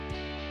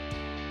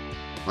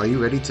Are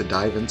you ready to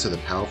dive into the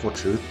powerful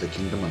truth the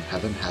kingdom of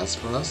heaven has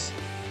for us?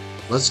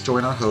 Let's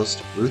join our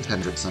host, Ruth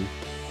Hendrickson,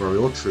 for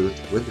Real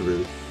Truth with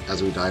Ruth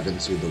as we dive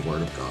into the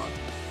Word of God.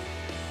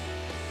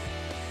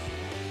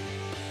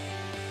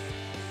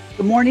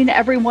 Good morning,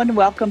 everyone.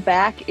 Welcome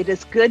back. It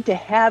is good to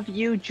have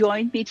you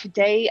join me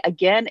today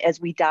again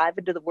as we dive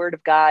into the Word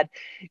of God.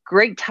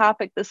 Great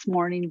topic this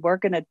morning. We're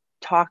going to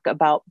talk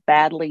about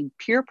battling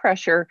peer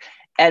pressure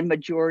and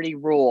majority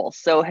rule.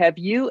 So have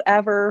you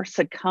ever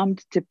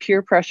succumbed to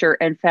peer pressure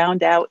and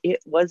found out it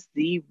was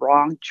the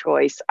wrong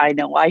choice? I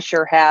know I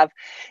sure have.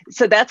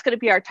 So that's going to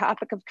be our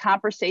topic of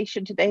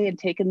conversation today, and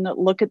taking a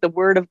look at the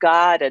Word of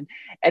God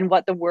and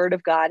what the Word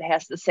of God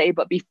has to say.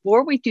 But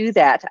before we do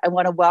that, I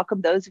want to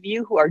welcome those of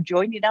you who are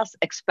joining us,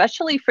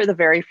 especially for the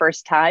very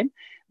first time.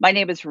 My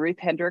name is Ruth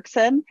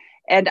Hendrickson,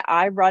 and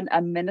I run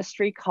a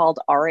ministry called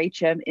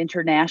RHM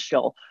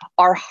International.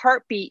 Our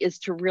heartbeat is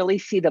to really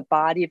see the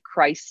body of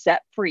Christ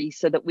set free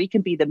so that we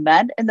can be the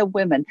men and the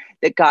women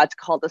that God's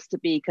called us to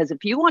be. Because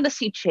if you want to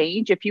see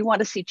change,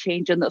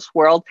 in this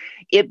world,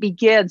 it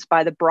begins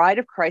by the bride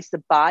of Christ,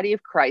 the body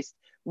of Christ,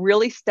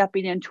 really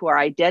stepping into our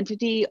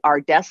identity,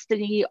 our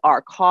destiny,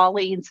 our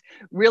callings,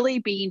 really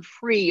being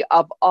free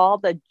of all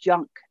the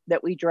junk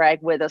that we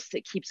drag with us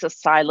that keeps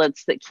us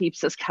silenced, that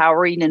keeps us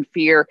cowering in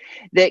fear,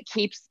 that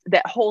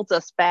holds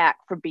us back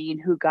from being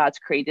who God's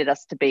created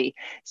us to be.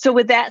 So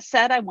with that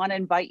said, I want to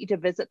invite you to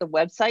visit the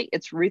website.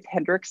 It's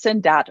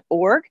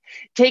ruthhendrickson.org.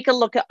 Take a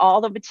look at all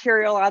the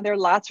material on there,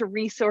 lots of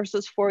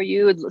resources for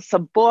you,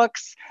 some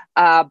books,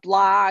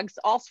 blogs,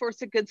 all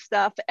sorts of good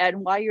stuff.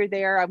 And while you're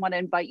there, I want to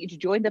invite you to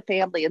join the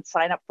family and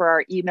sign up for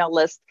our email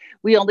list.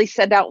 We only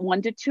send out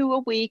 1 to 2 a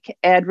week.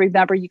 And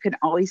remember, you can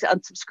always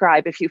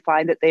unsubscribe if you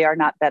find that they are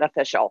not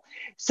beneficial.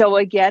 So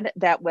again,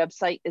 that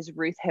website is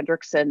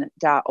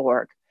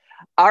ruthhendrickson.org.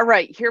 All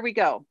right, here we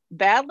go.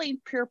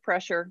 Battling peer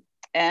pressure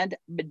and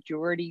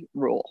majority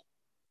rule.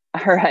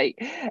 All right.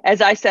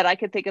 As I said, I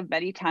can think of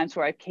many times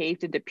where I've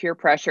caved into peer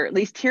pressure. At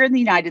least here in the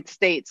United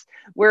States,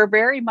 we're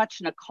very much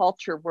in a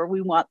culture where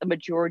we want the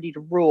majority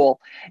to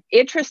rule.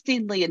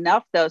 Interestingly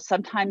enough, though,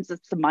 sometimes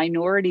it's the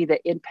minority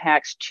that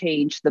impacts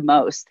change the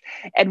most.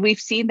 And we've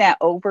seen that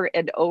over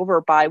and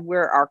over by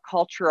where our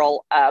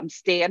cultural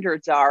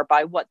standards are,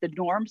 by what the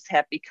norms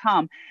have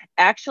become,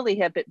 actually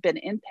have been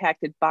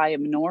impacted by a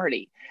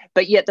minority.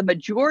 But yet the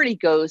majority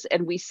goes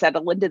and we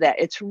settle into that.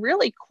 It's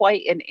really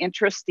quite an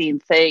interesting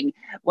thing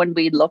when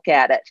we look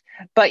at it.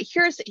 But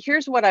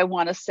here's what I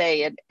want to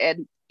say.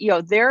 And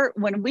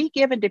when we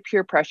give into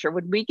peer pressure,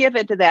 when we give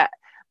into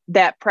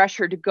that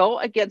pressure to go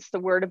against the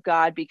Word of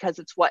God because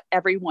it's what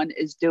everyone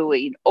is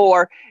doing,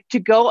 or to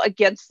go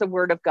against the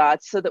Word of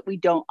God so that we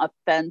don't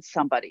offend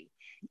somebody,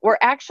 we're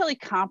actually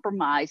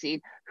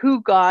compromising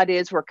who God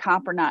is. We're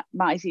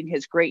compromising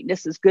His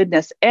greatness, His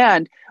goodness,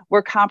 and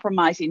we're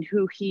compromising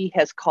who He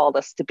has called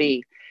us to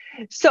be.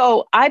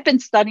 So I've been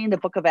studying the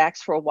book of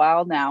Acts for a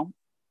while now,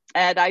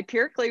 and I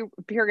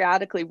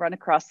periodically run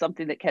across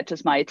something that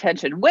catches my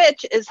attention,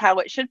 which is how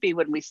it should be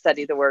when we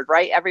study the Word,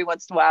 right? Every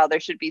once in a while, there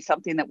should be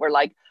something that we're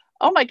like,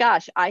 oh my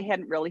gosh, I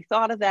hadn't really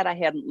thought of that. I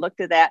hadn't looked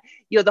at that.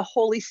 The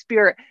Holy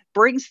Spirit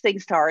brings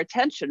things to our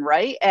attention,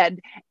 right?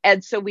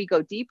 And so we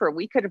go deeper.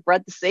 We could have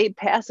read the same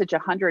passage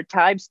 100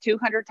 times,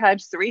 200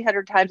 times,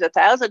 300 times,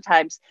 1,000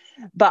 times,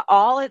 but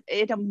all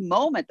in a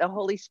moment, the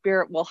Holy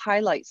Spirit will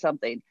highlight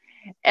something.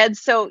 And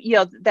so,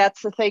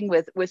 that's the thing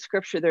with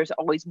scripture. There's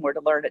always more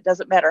to learn. It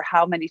doesn't matter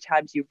how many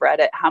times you've read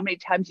it, how many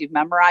times you've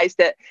memorized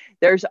it,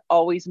 there's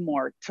always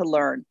more to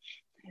learn.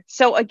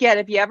 So again,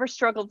 have you ever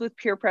struggled with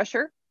peer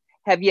pressure?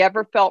 Have you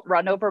ever felt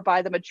run over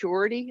by the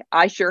majority?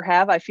 I sure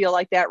have. I feel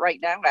like that right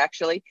now,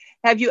 actually.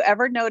 Have you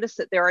ever noticed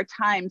that there are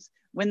times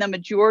when the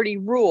majority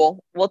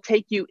rule will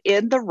take you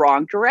in the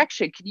wrong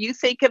direction? Can you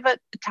think of a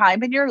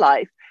time in your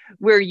life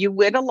where you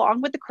went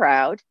along with the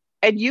crowd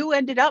and you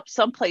ended up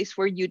someplace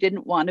where you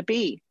didn't want to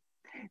be?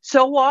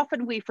 So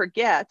often we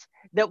forget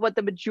that what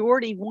the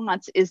majority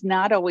wants is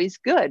not always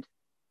good.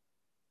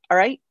 All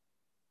right?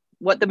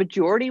 What the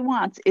majority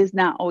wants is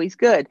not always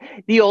good.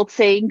 The old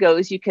saying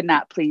goes, you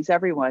cannot please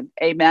everyone.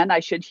 Amen.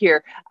 I should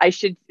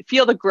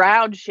feel the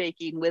ground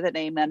shaking with an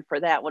amen for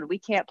that one. We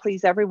can't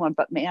please everyone,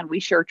 but man, we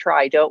sure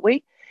try, don't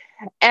we?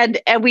 And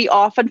we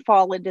often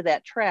fall into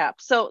that trap.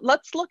 So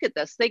let's look at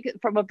this. Think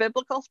from a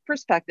biblical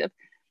perspective.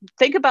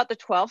 Think about the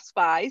 12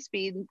 spies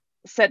being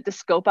sent to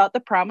scope out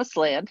the promised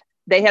land.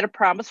 They had a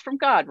promise from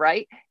God,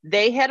 right?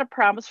 They had a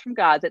promise from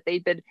God that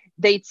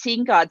they'd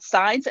seen God's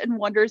signs and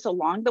wonders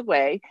along the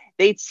way.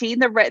 They'd seen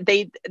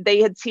they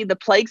had seen the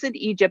plagues in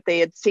Egypt. They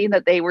had seen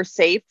that they were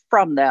saved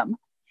from them.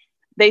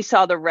 They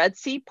saw the Red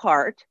Sea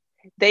part.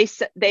 They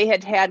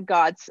had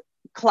God's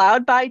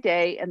cloud by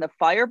day and the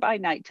fire by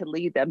night to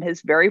lead them.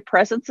 His very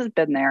presence has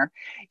been there.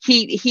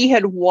 He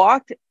had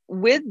walked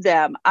with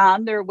them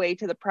on their way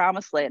to the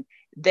promised land.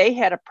 They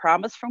had a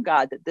promise from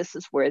God that this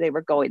is where they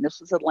were going. This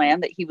was a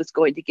land that He was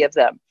going to give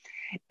them.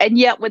 And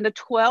yet when the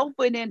 12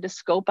 went in to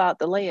scope out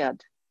the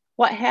land,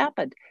 what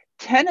happened?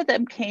 10 of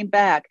them came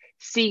back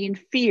seeing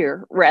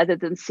fear rather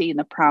than seeing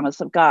the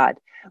promise of God.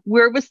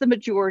 Where was the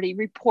majority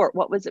report?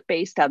 What was it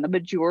based on? The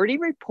majority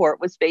report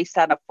was based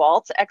on a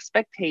false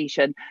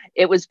expectation.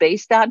 It was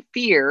based on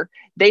fear.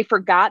 They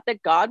forgot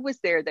that God was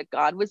there, that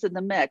God was in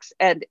the mix.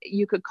 And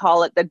you could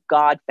call it the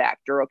God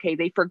factor. Okay.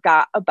 They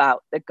forgot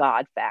about the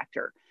God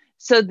factor.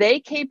 So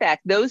they came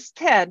back. Those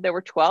 10, there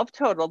were 12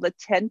 total. The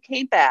 10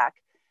 came back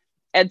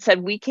and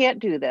said, we can't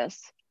do this.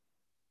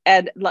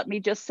 And let me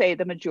just say,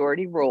 the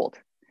majority ruled.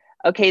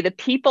 Okay. The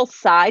people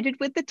sided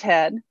with the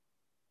 10.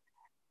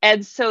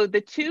 And so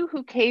the 2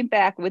 who came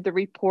back with the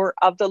report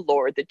of the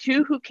Lord, the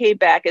 2 who came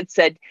back and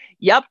said,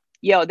 yep,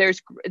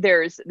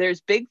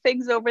 there's big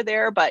things over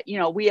there, but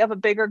we have a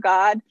bigger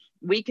God.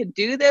 We can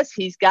do this.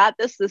 He's got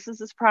this. This is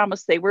his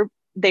promise. They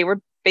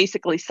were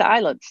basically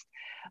silenced.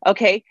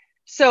 Okay.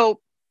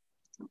 So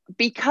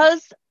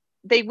because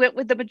they went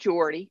with the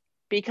majority,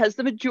 because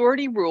the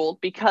majority ruled,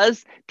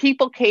 because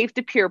people caved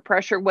to peer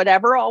pressure,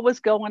 whatever all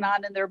was going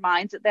on in their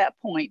minds at that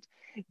point,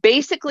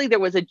 basically there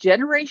was a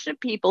generation of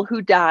people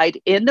who died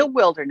in the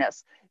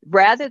wilderness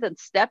rather than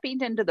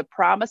stepping into the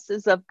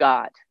promises of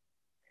God.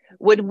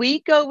 When we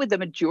go with the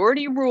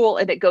majority rule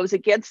and it goes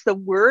against the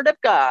word of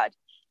God,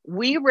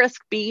 we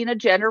risk being a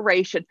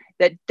generation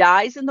that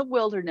dies in the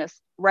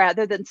wilderness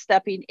rather than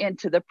stepping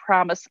into the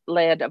promised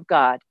land of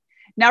God.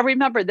 Now,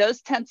 remember,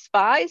 those 10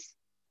 spies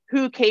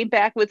who came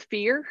back with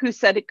fear, who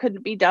said it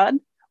couldn't be done,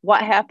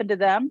 what happened to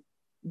them?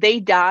 They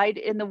died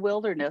in the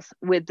wilderness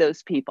with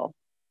those people.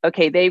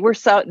 Okay, they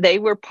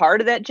were part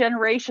of that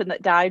generation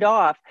that died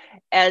off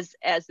as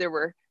there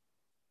were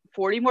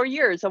 40 more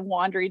years of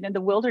wandering in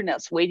the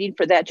wilderness, waiting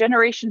for that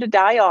generation to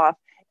die off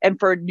and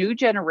for a new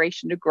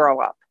generation to grow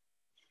up.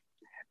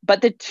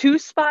 But the 2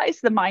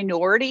 spies, the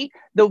minority,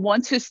 the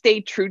ones who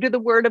stayed true to the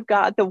word of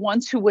God, the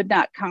ones who would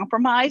not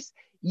compromise,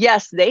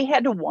 yes, they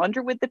had to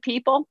wander with the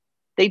people.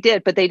 They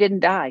did, but they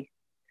didn't die.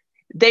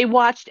 They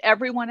watched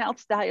everyone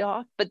else die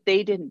off, but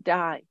they didn't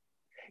die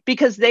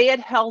because they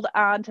had held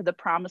on to the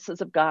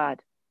promises of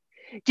God.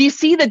 Do you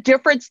see the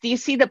difference? Do you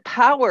see the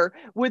power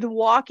with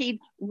walking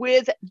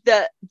with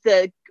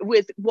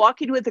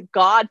walking with the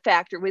God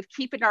factor, with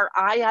keeping our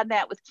eye on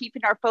that, with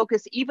keeping our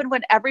focus, even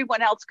when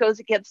everyone else goes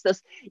against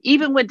us,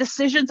 even when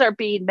decisions are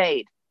being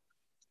made?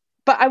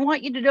 But I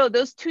want you to know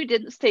those 2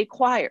 didn't stay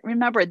quiet.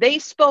 Remember, they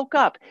spoke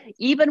up.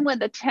 Even when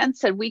the 10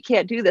 said, we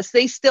can't do this,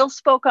 they still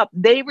spoke up.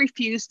 They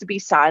refused to be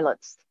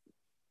silenced.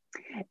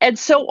 And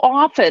so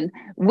often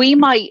we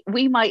might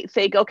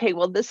think, okay,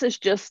 well, this is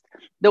just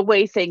the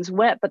way things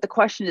went. But the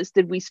question is,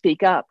 did we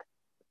speak up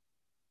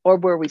or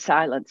were we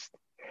silenced?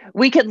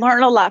 We can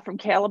learn a lot from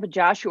Caleb and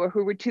Joshua,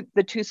 who were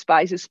the 2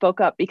 spies who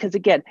spoke up, because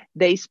again,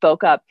 they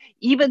spoke up,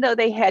 even though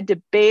they had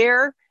to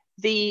bear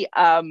the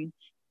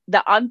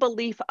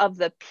unbelief of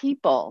the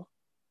people.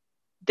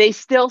 They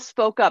still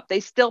spoke up. They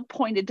still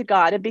pointed to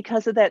God. And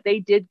because of that, they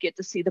did get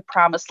to see the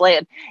promised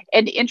land.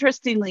 And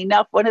interestingly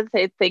enough, one of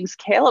the things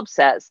Caleb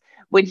says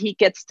when he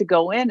gets to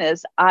go in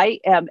is,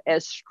 I am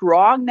as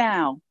strong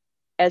now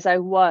as I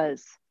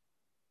was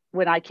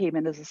when I came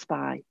in as a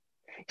spy.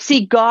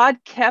 See, God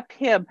kept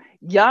him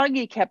young.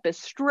 He kept his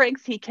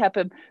strength. He kept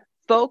him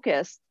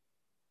focused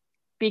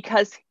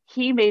because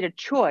he made a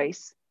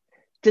choice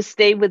to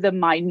stay with the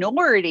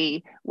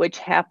minority, which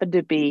happened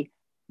to be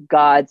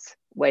God's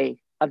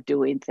way of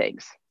doing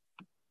things.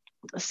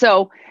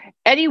 So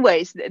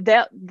anyways,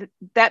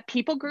 that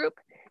people group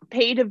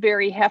paid a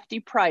very hefty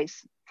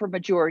price for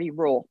majority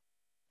rule.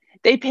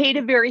 They paid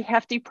a very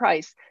hefty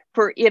price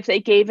for if they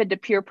gave into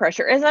peer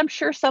pressure, as I'm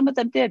sure some of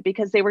them did,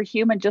 because they were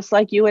human just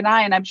like you and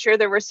I. And I'm sure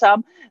there were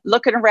some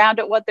looking around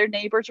at what their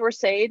neighbors were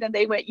saying and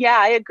they went, yeah,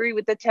 I agree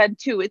with the 10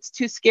 too. It's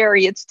too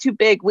scary. It's too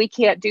big. We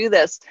can't do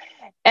this.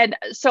 And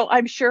so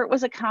I'm sure it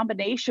was a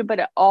combination, but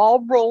it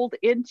all rolled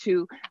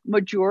into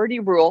majority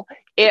rule.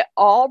 It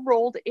all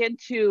rolled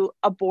into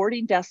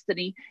aborting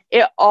destiny.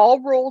 It all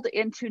rolled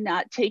into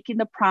not taking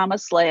the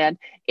promised land.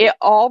 It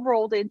all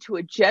rolled into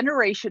a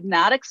generation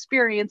not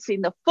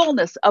experiencing the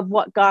fullness of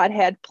what God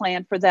had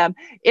planned for them.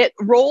 It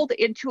rolled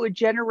into a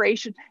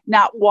generation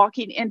not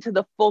walking into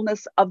the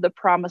fullness of the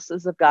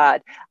promises of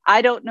God.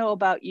 I don't know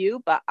about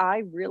you, but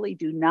I really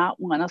do not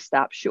want to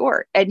stop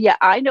short. And yet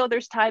I know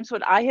there's times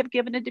when I have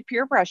given into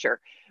peer pressure,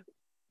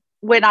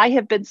 when I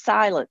have been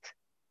silent,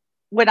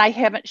 when I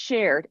haven't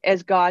shared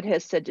as God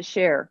has said to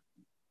share.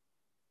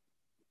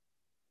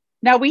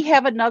 Now we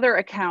have another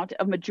account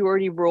of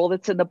majority rule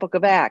that's in the book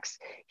of Acts.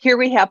 Here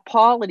we have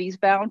Paul, and he's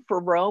bound for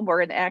Rome, or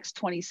in Acts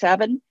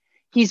 27.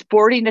 He's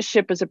boarding a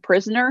ship as a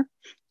prisoner.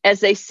 As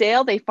they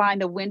sail, they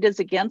find the wind is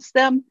against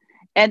them,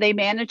 and they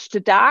manage to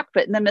dock.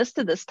 But in the midst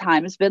of this,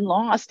 time has been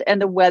lost,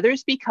 and the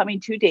weather's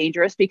becoming too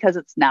dangerous because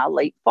it's now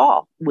late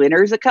fall.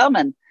 Winter's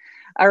a-coming.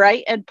 All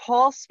right. And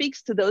Paul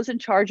speaks to those in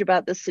charge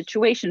about this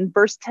situation.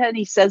 Verse 10,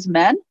 he says,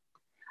 men,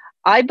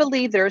 I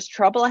believe there is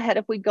trouble ahead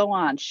if we go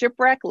on,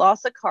 shipwreck,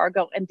 loss of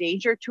cargo, and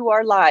danger to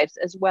our lives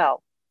as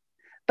well.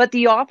 But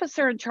the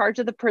officer in charge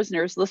of the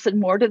prisoners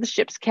listened more to the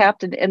ship's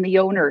captain and the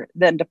owner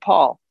than to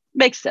Paul.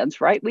 Makes sense,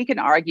 right? We can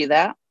argue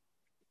that.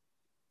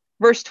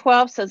 Verse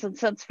 12 says, and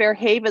since Fair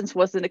Havens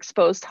was an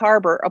exposed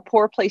harbor, a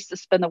poor place to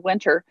spend the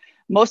winter,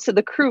 most of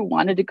the crew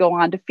wanted to go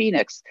on to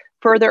Phoenix,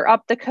 further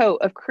up the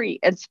coast of Crete,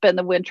 and spend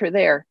the winter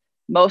there.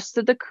 Most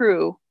of the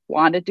crew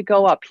wanted to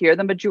go up. Hear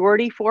the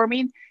majority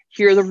forming,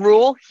 hear the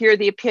rule, hear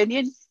the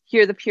opinion,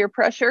 hear the peer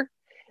pressure.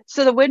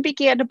 So the wind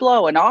began to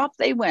blow, and off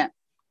they went.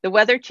 The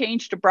weather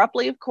changed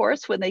abruptly, of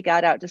course, when they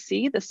got out to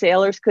sea. The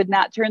sailors could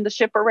not turn the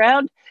ship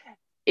around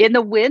in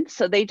the wind,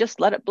 so they just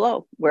let it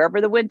blow.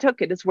 Wherever the wind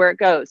took it is where it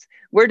goes.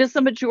 Where does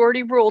the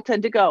majority rule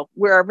tend to go?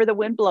 Wherever the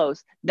wind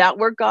blows. Not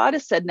where God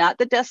has said, not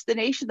the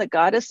destination that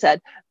God has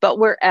said, but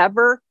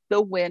wherever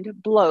the wind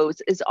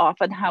blows is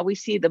often how we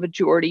see the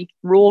majority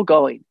rule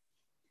going.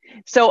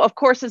 So, of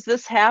course, as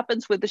this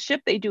happens with the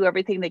ship, they do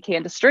everything they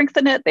can to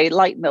strengthen it. They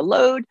lighten the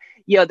load.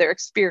 They're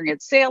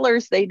experienced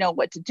sailors. They know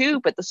what to do,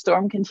 but the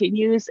storm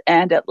continues.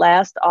 And at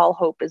last, all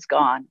hope is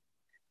gone.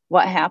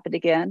 What happened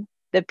again?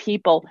 The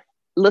people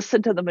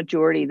listened to the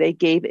majority. They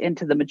gave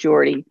into the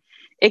majority.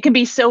 It can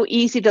be so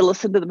easy to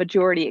listen to the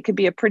majority. It can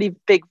be a pretty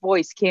big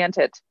voice, can't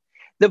it?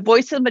 The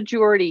voice of the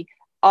majority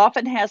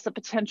often has the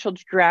potential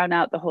to drown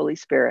out the Holy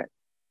Spirit.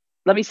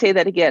 Let me say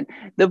that again.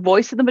 The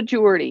voice of the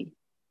majority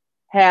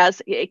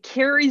it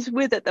carries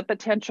with it the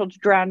potential to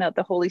drown out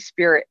the Holy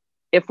Spirit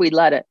if we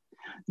let it.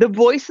 The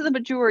voice of the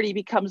majority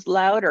becomes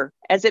louder.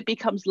 As it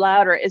becomes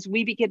louder, as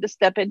we begin to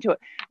step into it,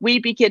 we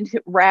begin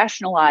to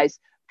rationalize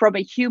from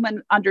a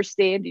human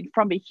understanding,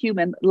 from a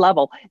human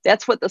level.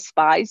 That's what the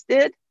spies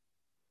did.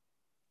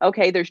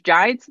 Okay, there's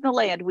giants in the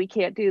land. We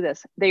can't do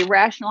this. They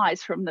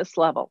rationalize from this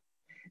level.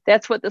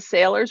 That's what the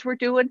sailors were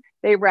doing.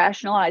 They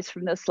rationalized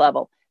from this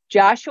level.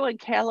 Joshua and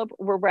Caleb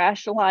were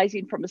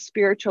rationalizing from a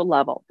spiritual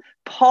level.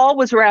 Paul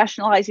was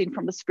rationalizing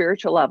from a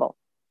spiritual level.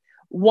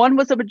 One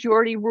was a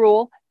majority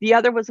rule. The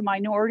other was a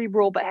minority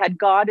rule, but had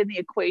God in the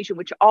equation,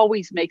 which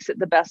always makes it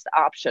the best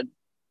option.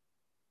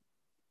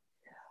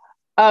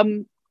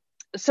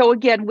 So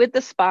again, with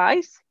the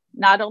spies,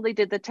 not only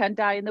did the 10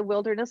 die in the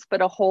wilderness,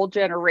 but a whole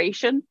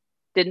generation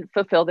didn't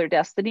fulfill their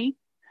destiny.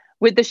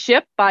 With the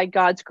ship, by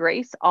God's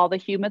grace, all the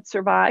humans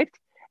survived.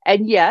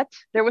 And yet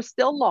there was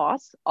still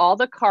loss. All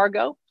the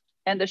cargo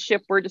and the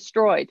ship were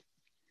destroyed.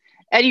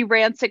 Eddie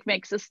Rancic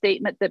makes a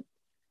statement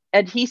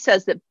and he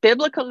says that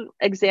biblical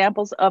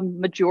examples of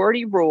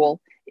majority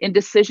rule in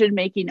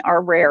decision-making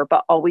are rare,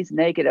 but always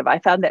negative. I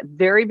found that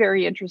very,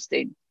 very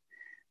interesting.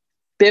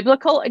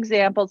 Biblical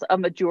examples of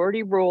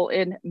majority rule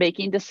in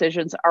making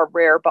decisions are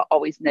rare, but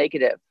always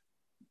negative.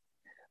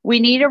 We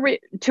need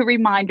to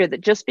reminder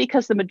that just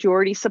because the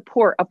majority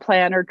support a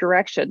plan or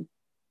direction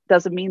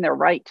doesn't mean they're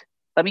right.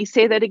 Let me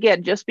say that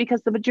again. Just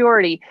because the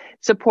majority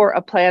support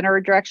a plan or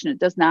a direction, it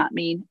does not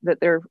mean that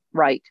they're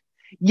right.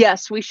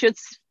 Yes, we should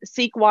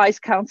seek wise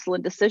counsel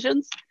and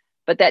decisions,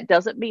 but that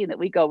doesn't mean that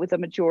we go with the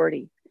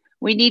majority.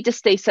 We need to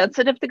stay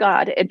sensitive to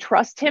God and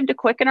trust Him to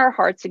quicken our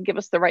hearts and give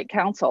us the right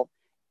counsel.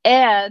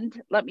 And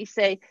let me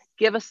say,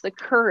 give us the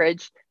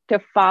courage to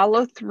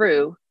follow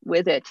through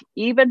with it,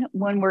 even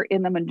when we're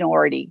in the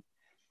minority.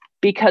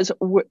 Because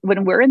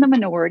when we're in the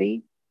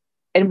minority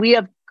and we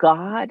have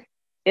God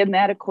in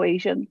that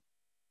equation,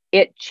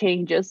 it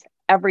changes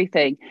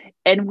everything.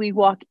 And we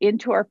walk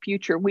into our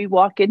future. We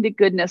walk into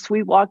goodness.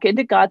 We walk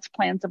into God's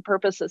plans and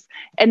purposes.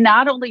 And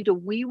not only do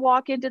we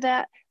walk into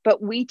that,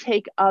 but we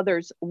take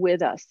others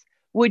with us.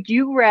 Would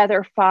you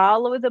rather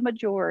follow the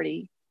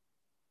majority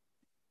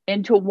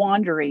into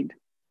wandering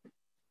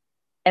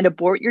and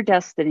abort your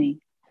destiny?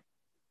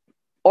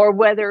 Or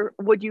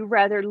would you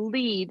rather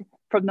lead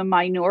from the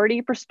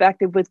minority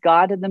perspective with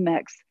God in the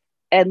mix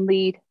and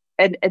lead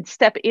and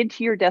step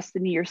into your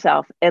destiny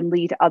yourself and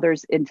lead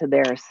others into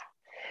theirs?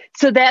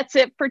 So that's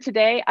it for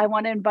today. I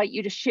want to invite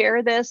you to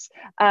share this,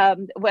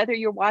 whether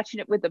you're watching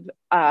it with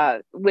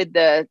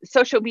the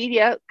social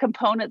media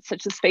components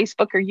such as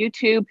Facebook or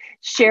YouTube.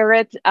 Share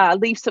it,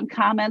 leave some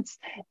comments,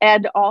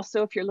 and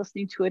also if you're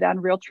listening to it on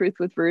Real Truth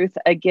with Ruth,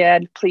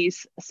 again,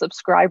 please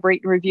subscribe,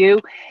 rate, and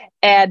review,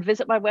 and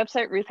visit my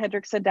website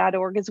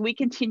ruthhendrickson.org as we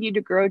continue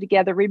to grow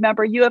together.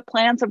 Remember, you have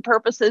plans and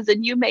purposes,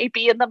 and you may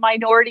be in the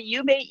minority.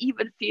 You may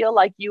even feel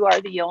like you are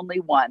the only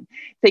one.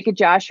 Think of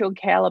Joshua and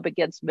Caleb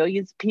against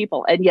millions of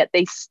people, and yet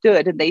they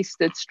stood and they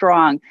stood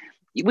strong.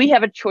 We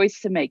have a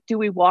choice to make. Do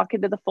we walk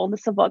into the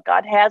fullness of what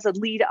God has and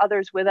lead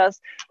others with us,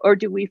 or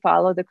do we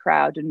follow the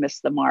crowd and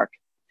miss the mark?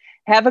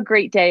 Have a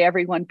great day,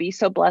 everyone. Be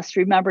so blessed.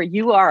 Remember,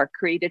 you are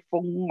created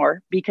for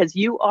more because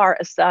you are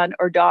a son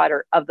or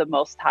daughter of the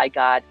Most High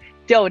God.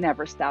 Don't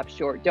ever stop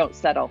short. Don't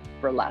settle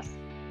for less.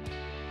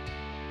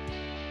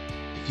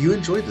 If you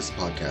enjoyed this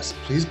podcast,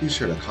 please be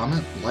sure to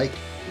comment, like,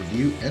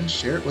 review, and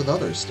share it with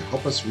others to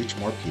help us reach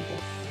more people.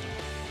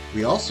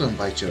 We also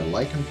invite you to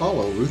like and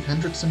follow Ruth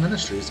Hendrickson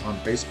Ministries on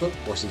Facebook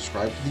or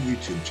subscribe to the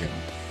YouTube channel.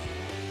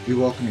 We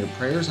welcome your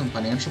prayers and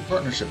financial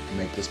partnership to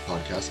make this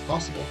podcast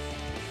possible.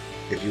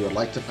 If you would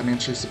like to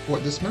financially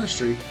support this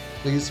ministry,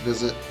 please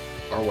visit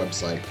our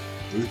website,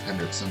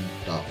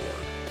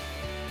 ruthhendrickson.org.